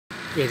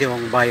Ito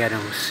ang bayan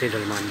ng Jose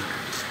Dalman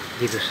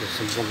dito sa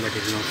Zamboanga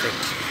del Norte,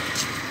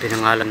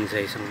 pinangalan sa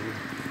isang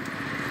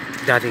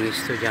dating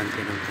estudyante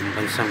ng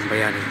pambansang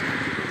bayani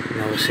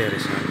na Jose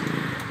Rizal.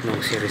 Nung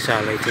si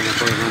Rizal ay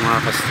tinukoy ng mga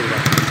Kastila,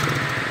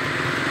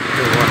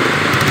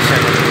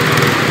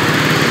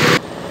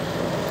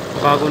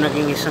 bago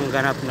naging isang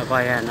ganap na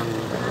bayan ng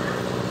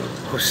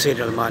Jose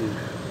Dalman.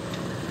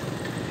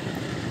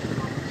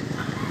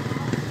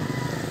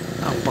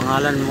 Ang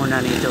pangalan muna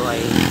nito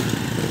ay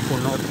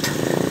PONOT,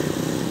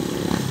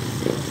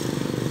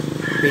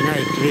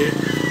 pinaikli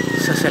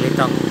sa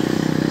salitang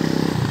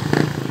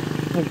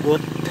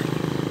Punggot,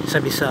 sa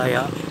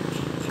Bisaya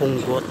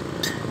Punggot,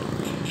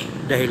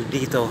 dahil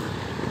dito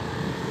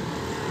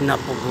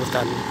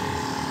napugutan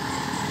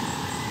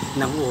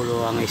ng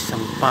ulo ang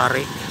isang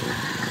pare,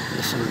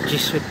 isang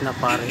Jesuit na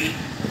pare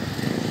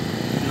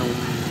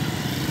noong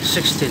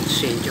 16th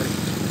century.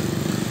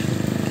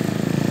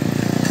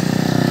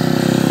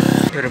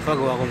 Pero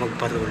bago ako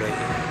magpatuloy,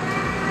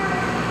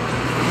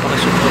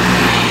 pakisupport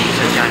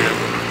sa channel.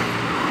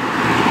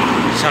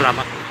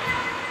 Salamat.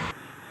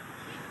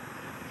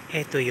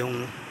 Ito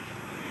yung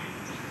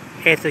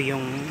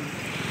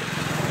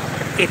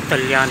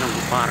Italianong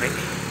pare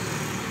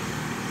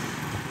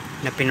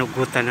na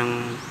pinugutan ng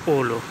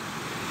ulo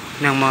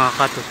ng mga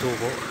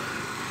katutubo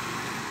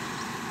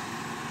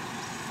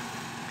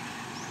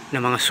na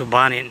mga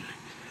subanin,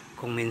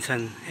 kung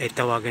minsan ay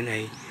tawagan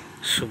ay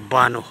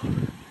subano.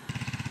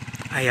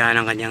 Ayan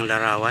ang kanyang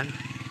larawan.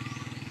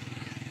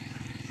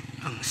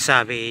 Ang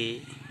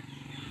sabi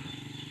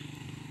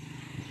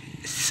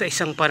sa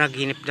isang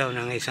panaginip daw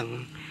ng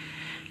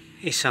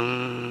isang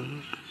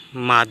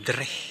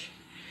madre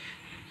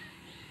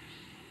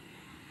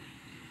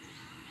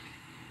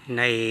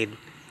na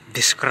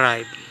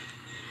i-describe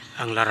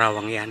ang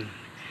larawang yan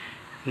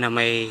na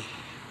may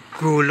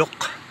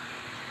gulok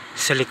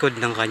sa likod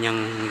ng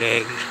kanyang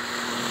leeg.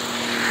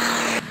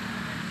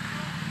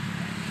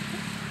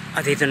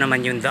 At ito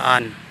naman yung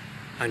daan,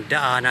 ang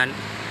daanan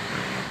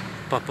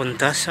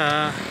papunta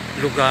sa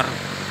lugar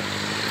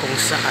kung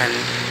saan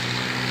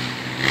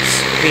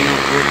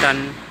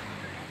pinugutan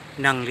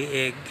ng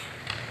lieg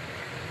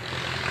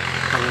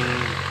ang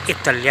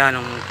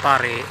Italianong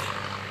pare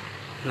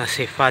na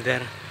si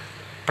Father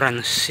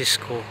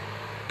Francesco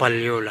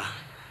Paliola.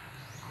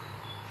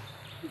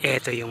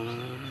 Ito yung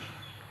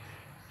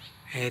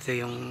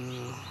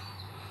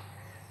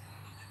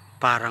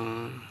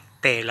parang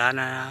tela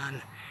na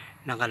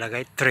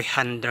nakalagay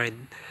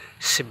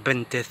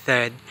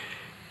 373rd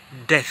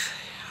death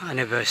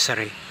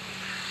anniversary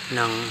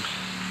ng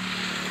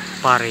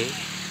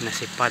pare na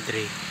si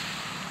Padre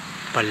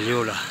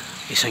Paliola,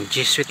 isang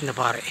Jesuit na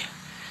pare.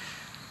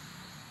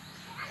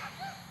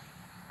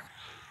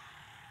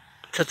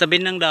 Sa tabi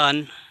ng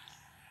daan,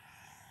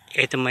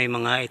 ito may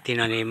mga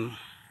itinanim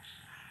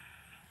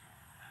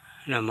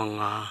na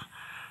mga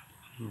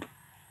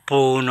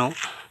puno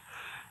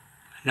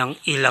ng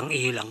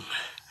ilang-ilang,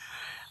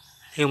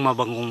 yung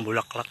mabangong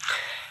bulaklak,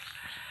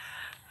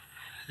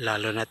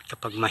 lalo na't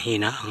kapag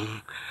mahina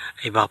ang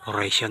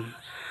evaporation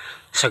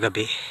sa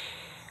gabi.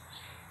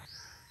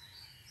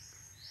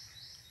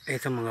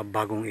 Ito mga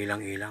bagong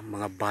ilang-ilang,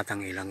 mga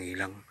batang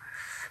ilang-ilang.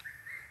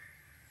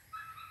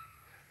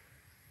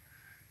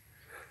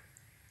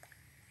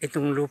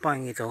 Itong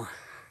lupain ito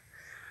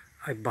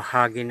ay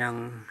bahagi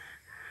ng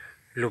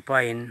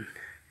lupain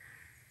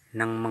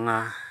ng mga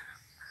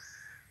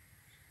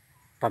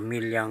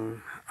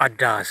pamilyang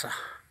Adasa.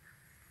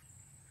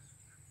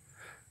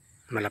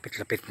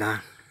 Malapit-lapit na,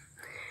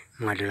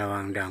 mga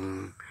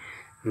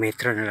 200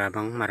 metro na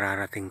lamang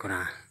mararating ko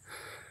na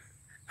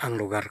ang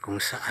lugar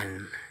kung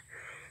saan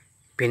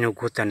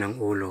pinugutan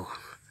ng ulo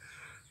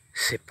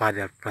si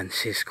Father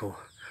Francisco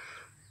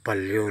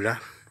Paliola,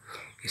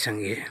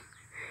 isang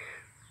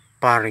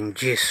paring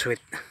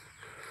Jesuit.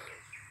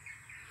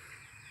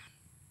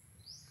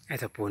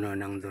 Ito puno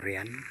ng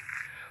durian,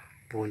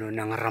 puno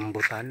ng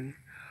rambutan,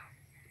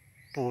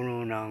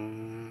 puno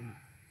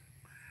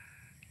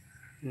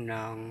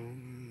ng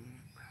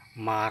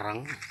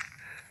marang.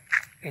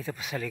 Ito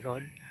pa sa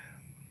likod,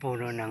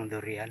 puno ng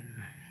durian.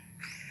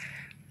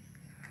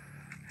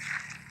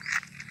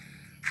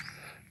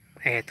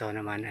 Ito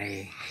naman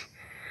ay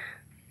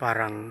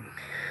parang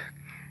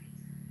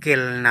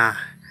kilna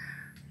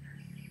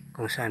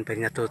kung saan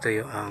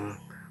pinatutuyo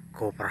ang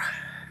kopra.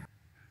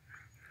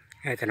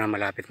 Ito na,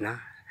 malapit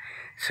na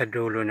sa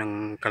dulo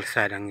ng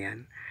kalsadang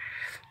yan.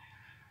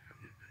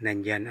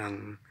 Nandyan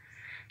ang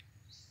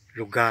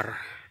lugar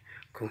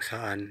kung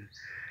saan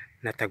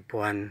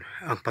natagpuan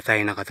ang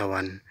patay na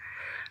katawan,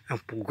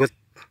 ang pugot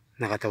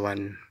na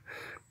katawan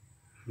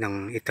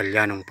ng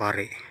Italianong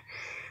pare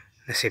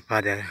na si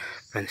Father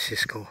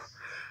Francisco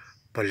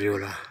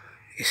Paliola,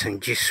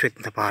 isang Jesuit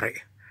na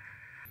pare.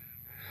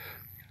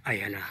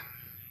 Ayan na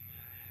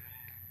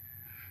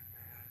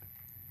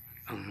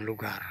ang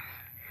lugar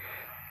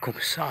kung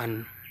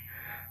saan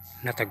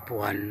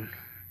natagpuan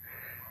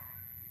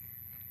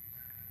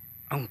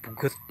ang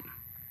pugot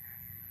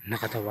na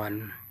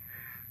katawan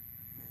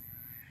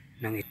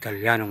ng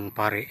Italianong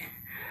pare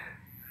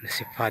na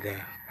si Father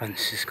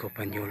Francesco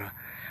Paliola.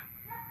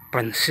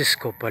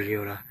 Francesco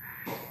Paliola,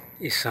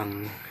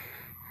 isang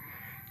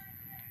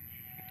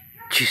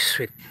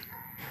Jesuit.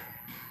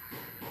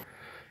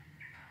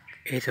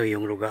 Ito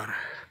yung lugar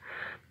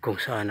kung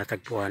saan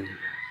natagpuan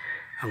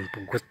ang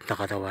pugot na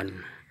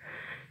katawan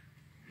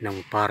ng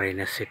pare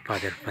na si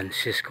Father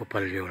Francesco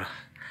Paliola.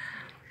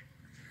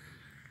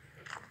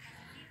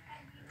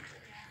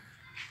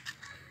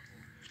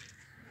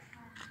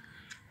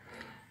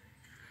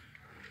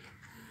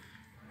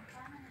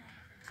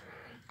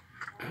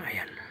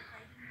 Ayan.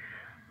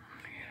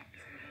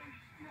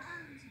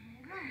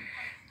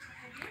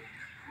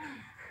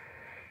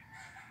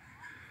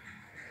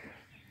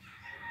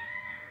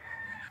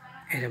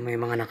 Ito may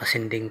mga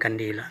nakasinding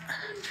kandila.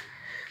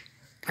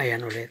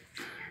 Ayan ulit.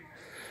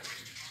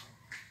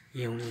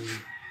 Yung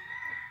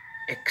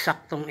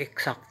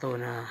eksaktong-eksakto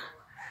na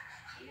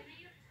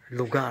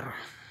lugar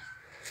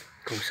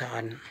kung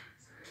saan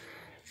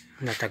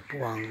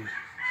natagpuan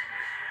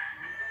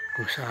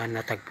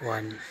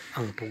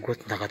ang pugot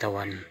na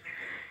katawan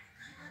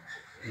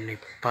ni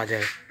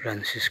Father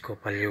Francesco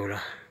Paliola.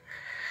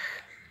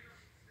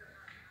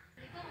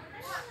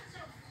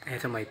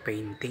 Ito may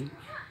painting.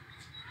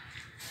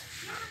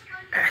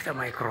 Ito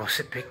may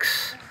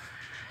crucifix.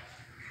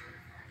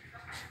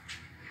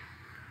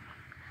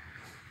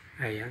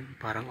 Ayan,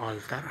 parang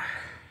altar.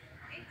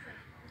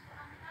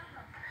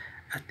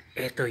 At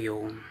ito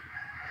yung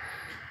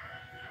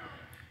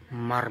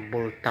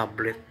marble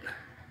tablet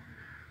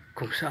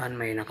kung saan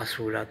may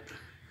nakasulat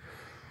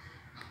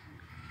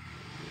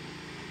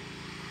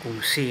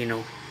kung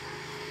sino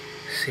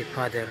si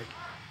Father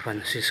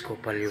Francesco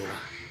Paliola.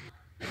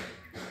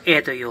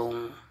 Ito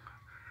yung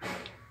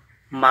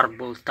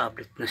marble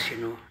tablet na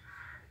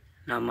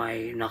na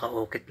may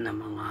nakaukit na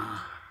mga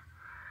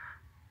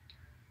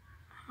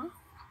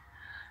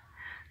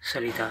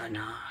salita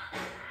na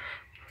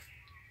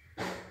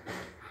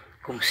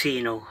kung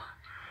sino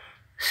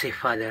si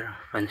Father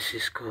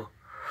Francesco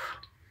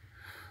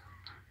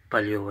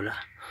Paliola.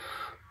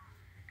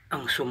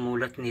 Ang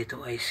sumulat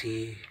nito ay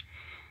si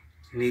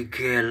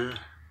Miguel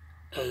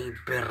A.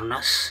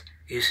 Bernas,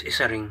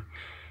 isa ring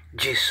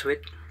Jesuit,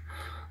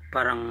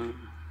 parang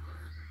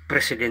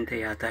presidente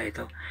yata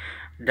ito.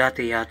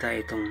 Dati yata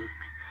itong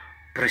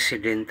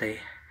presidente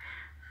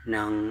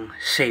ng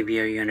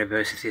Xavier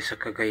University sa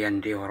Cagayan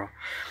de Oro.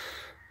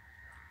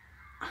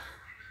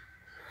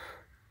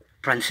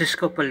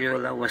 Francesco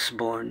Paliola was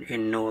born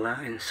in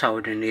Nola in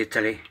southern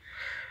Italy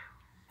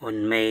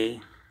on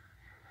May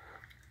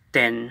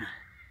 10,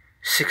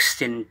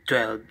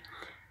 1612.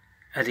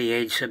 At the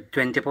age of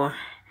 24,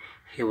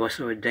 he was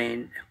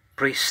ordained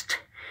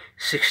priest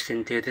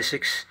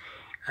 1636,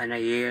 and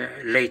a year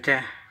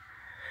later,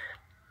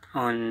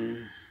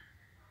 on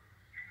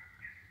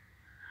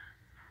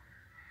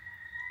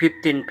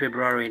 15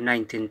 February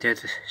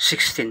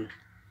 1637,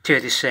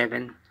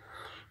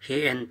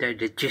 he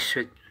entered the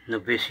Jesuit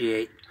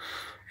novitiate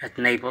at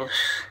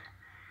Naples.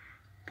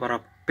 For a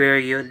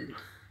period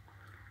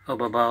of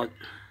about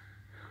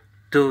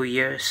 2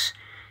 years,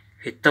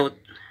 he taught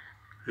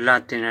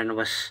Latin and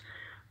was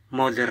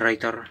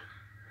moderator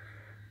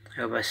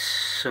of a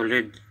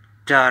solidarity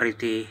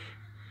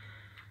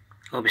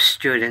of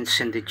students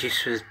in the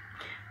Jesuit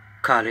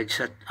college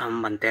at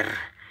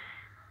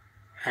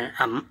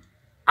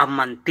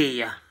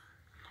Amantia,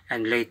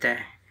 and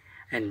later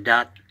and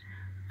that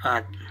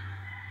at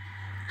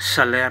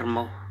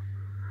Salerno.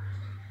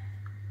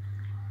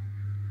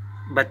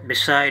 But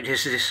beside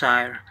his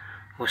desire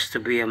was to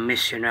be a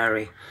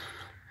missionary,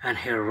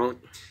 and he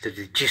wrote to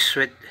the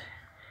Jesuit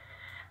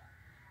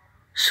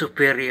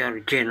Superior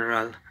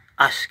General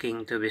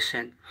asking to be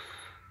sent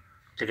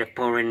to the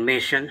foreign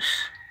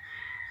missions.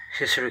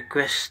 His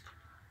request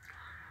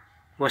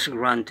was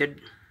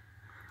granted,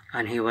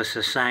 and he was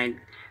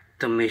assigned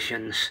to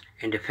missions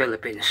in the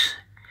Philippines.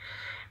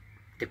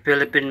 The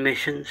Philippine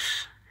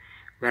missions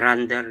were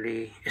under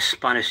the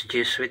Spanish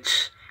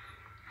Jesuits,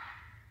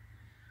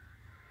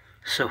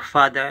 so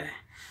Father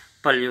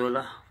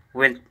Paliola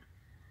went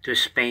to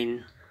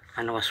Spain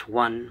and was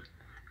one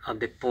of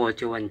the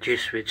 41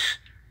 Jesuits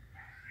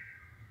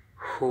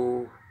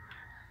who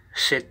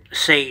set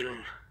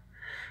sail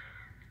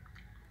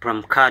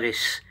from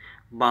Cadiz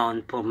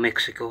bound for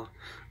Mexico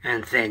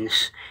and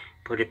thence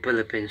for the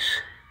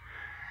Philippines,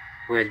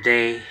 where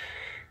they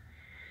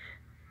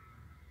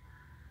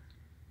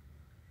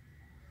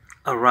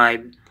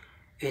arrived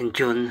in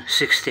June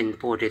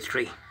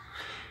 1643.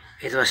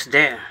 It was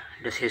there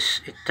that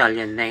his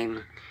Italian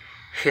name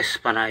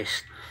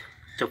Hispanized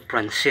to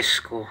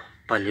Francesco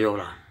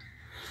Paliola.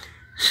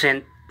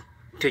 Sent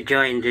to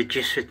join the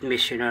Jesuit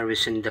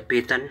missionaries in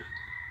Dapitan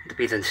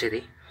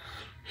City,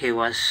 he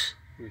was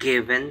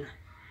given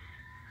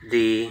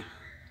the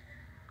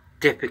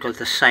difficult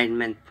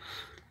assignment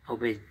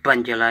of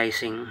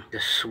evangelizing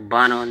the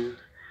Subanon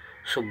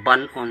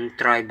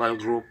tribal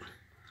group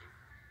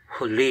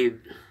who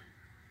lived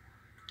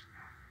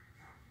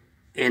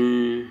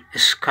in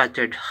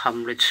scattered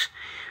hamlets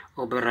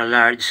over a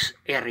large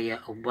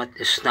area of what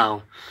is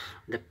now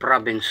the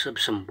province of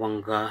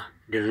Zamboanga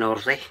del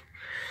Norte.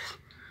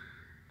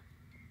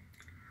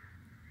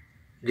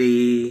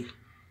 The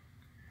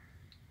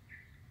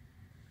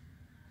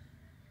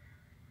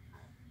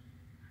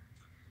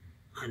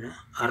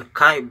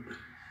archive,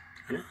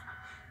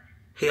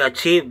 he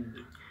achieved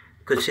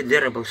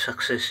considerable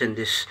success in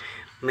this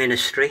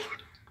ministry.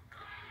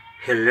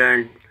 He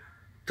learned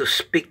to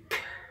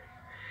speak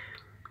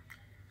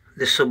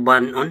the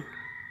Subanon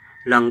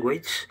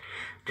language,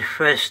 the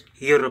first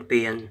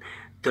European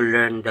to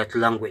learn that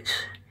language.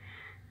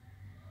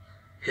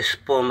 His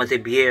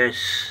formative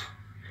years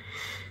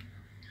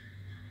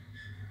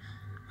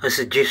as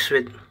a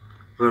Jesuit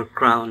were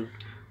crowned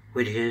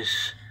with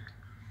his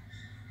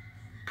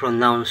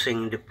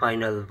pronouncing the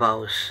final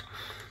vows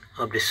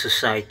of the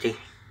Society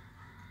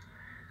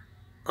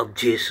of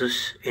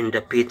Jesus in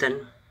the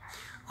Pitan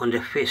on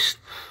the feast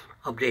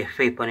of the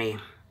Epiphany,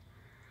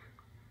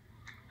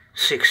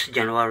 6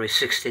 January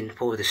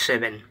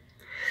 1647.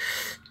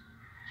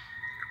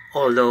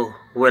 Although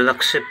well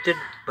accepted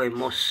by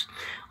most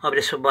of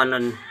the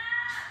Subanon,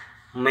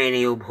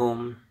 many of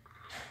whom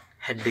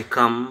had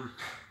become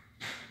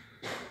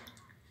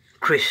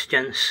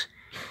Christians,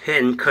 he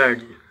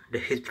incurred the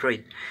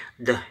hatred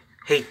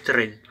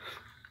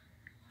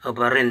of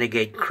a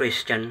renegade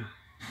Christian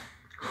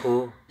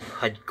who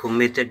had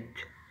committed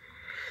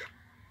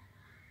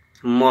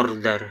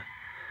murder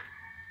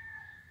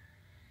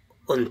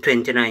on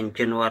 29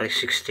 January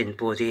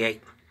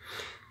 1648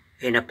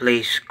 in a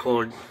place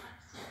called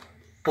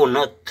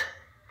PONOT.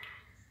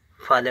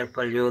 Father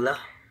Paliola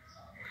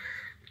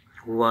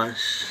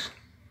was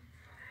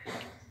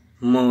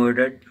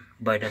murdered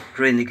by that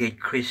renegade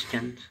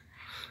Christian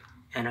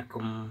and a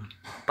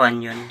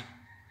companion.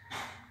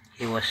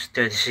 He was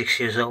 36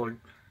 years old.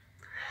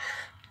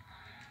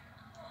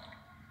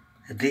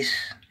 These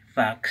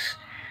facts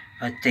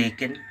are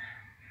taken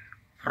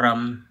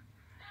from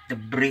the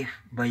brief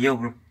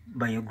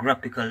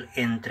biographical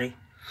entry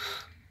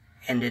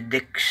in the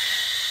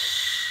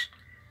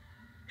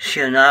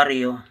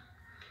Diccionario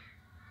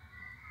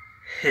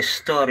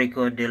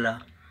Histórico de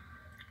la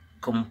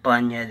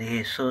Compañía de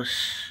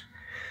Jesús,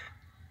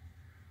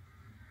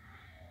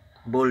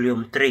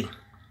 Volume 3,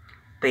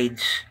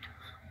 page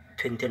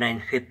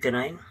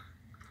 2959,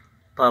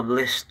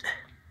 published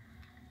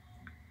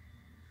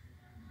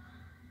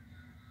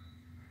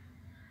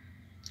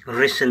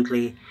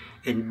recently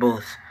in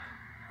both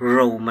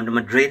Rome and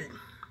Madrid.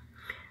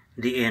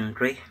 The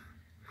entry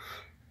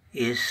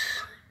is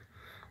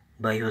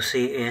by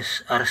Jose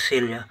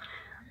SJ.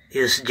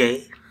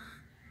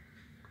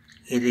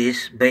 It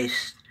is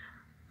based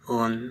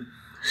on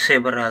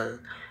several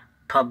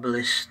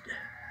published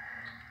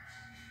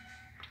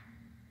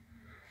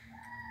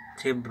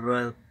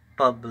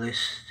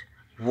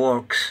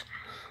works,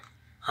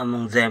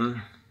 among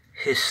them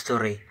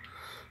History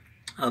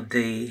of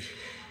the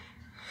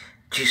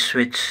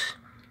Jesuits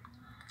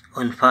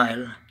on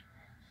file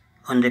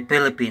on the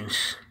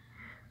Philippines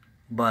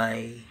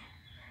by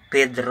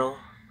Pedro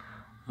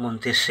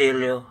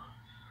Montesilio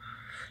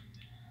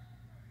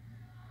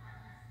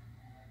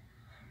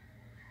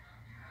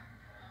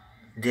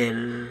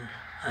del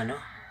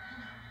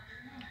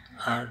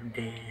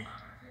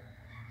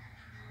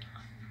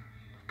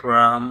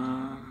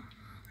from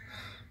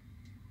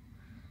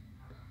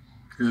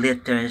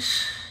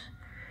letters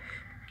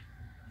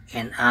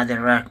and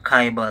other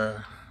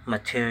archival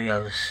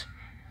materials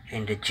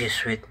in the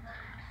Jesuit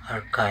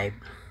archive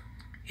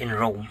in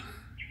Rome.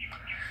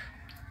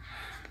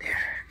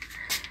 There.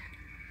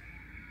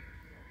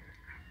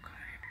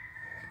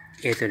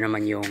 Ito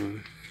naman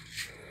yung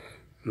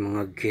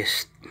mga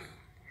guest,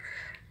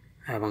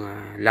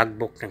 mga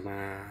logbook ng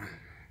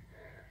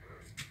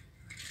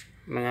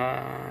mga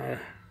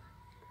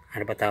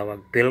ano ba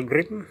tawag,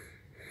 pilgrim.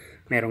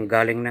 Merong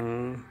galing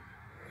ng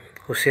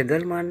Jose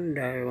Dalman,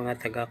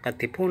 mga taga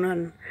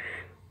Katipunan,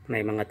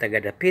 may mga taga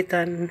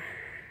Dapitan,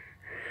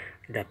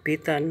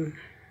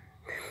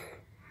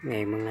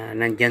 may mga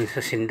nandyan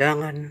sa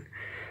Sindangan,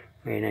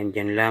 may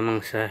nandyan lamang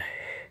sa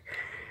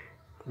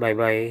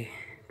Baybay,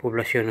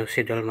 Poblasyon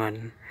Jose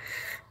Dalman,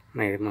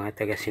 may mga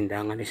taga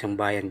Sindangan, isang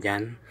bayan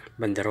dyan,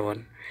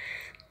 Bandaron.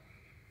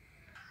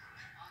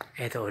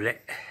 Ito uli,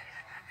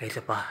 ito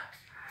pa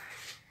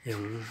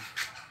yung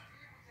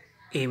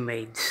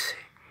image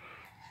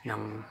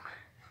ng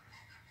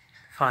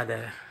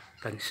Father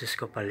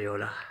Francesco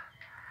Paliola,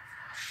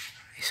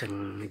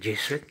 isang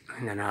Jesuit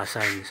na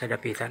na-assign sa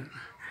Dapitan.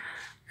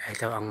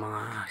 Ito ang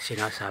mga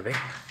sinasabi,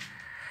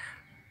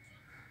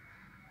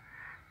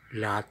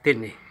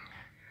 Latin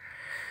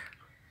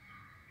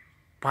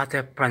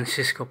Pater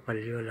Francesco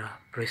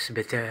Paliola,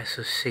 Presbyter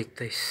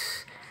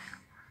Societis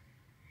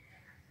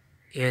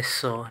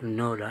Eso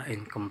Nola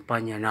in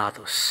Compagnia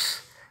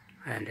Natus.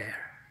 And there.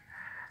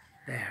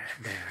 This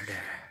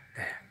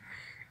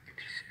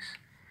is.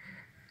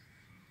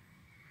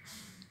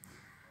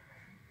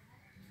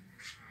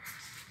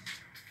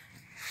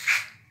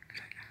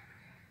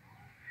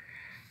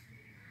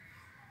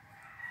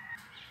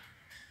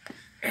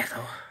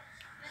 Ito,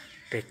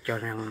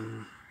 picture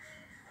ng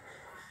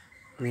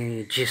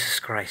ni Jesus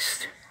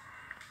Christ.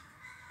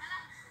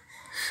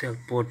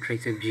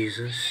 self-portrait of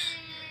Jesus,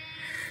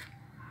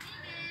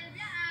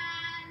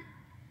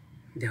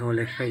 the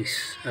holy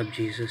face of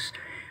Jesus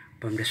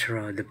from the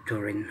shroud of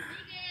Turin.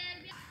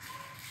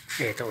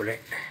 Ito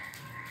ulit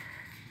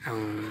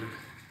ang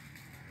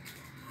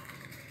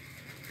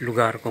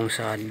lugar kung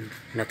saan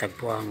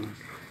natagpo ang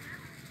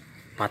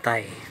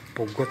patay,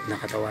 pugot na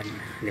katawan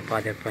ni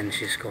Father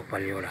Francesco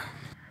Paliola.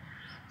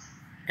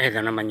 Ito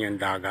naman yung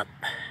dagat.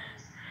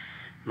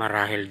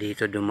 Marahil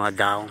dito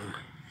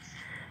dumadaong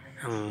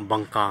ang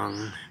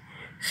bangkang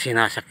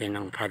sinasakyan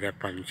ng Father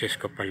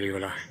Francesco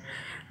Paliola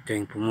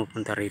tuwing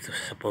pumupunta rito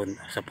sa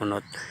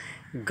PONOT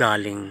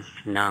galing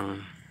ng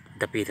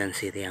Dapitan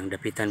City. Ang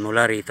Dapitan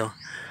mula rito,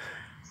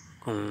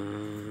 kung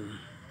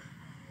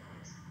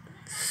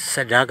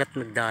sa dagat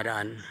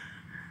nagdadaan,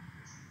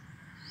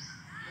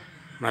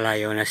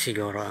 malayo na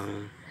siguro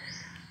ang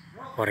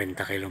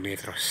 40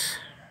 kilometros.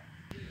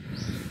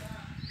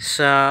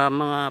 Sa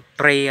mga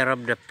prayer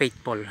of the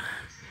faithful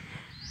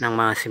ng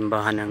mga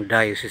simbahan ng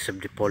Diocese of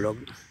Dipolog,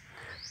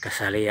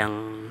 kasali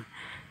ang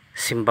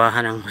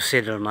simbahan ng Jose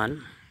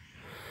Dalman,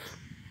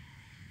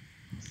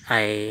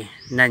 ay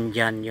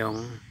nandyan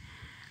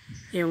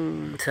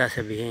yung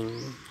sasabihin,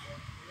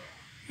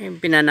 yung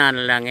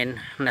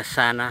pinanalangin na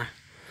sana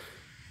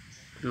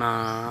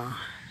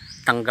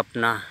matanggap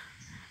na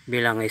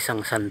bilang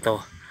isang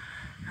santo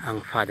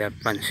ang Father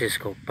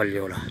Francesco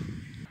Paliola.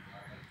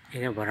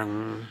 Ito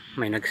parang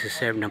may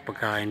nagsiserve ng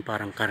pagkain,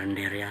 parang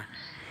karinderya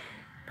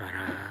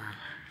para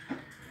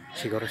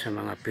siguro sa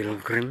mga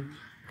pilgrim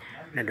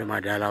na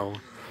dumadalaw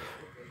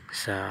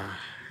sa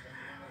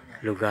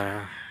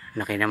lugar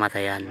na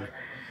kinamatayan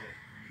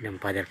ng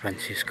Father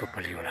Francesco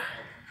Paliola.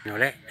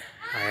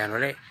 Ayan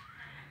uli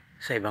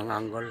sa ibang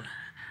angle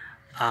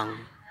ang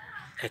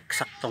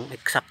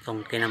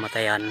eksaktong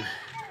kinamatayan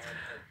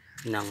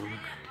ng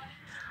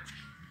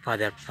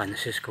Father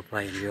Francesco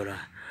Paliola,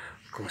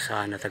 kung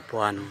saan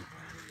natagpuan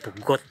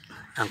pugot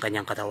ang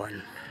kanyang katawan,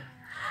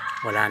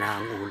 wala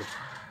na ang ulo.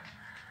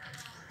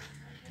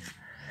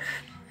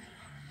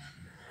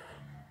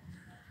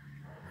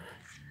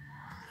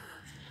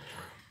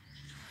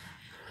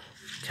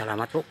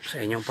 Salamat po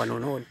sa inyong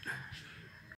panunood.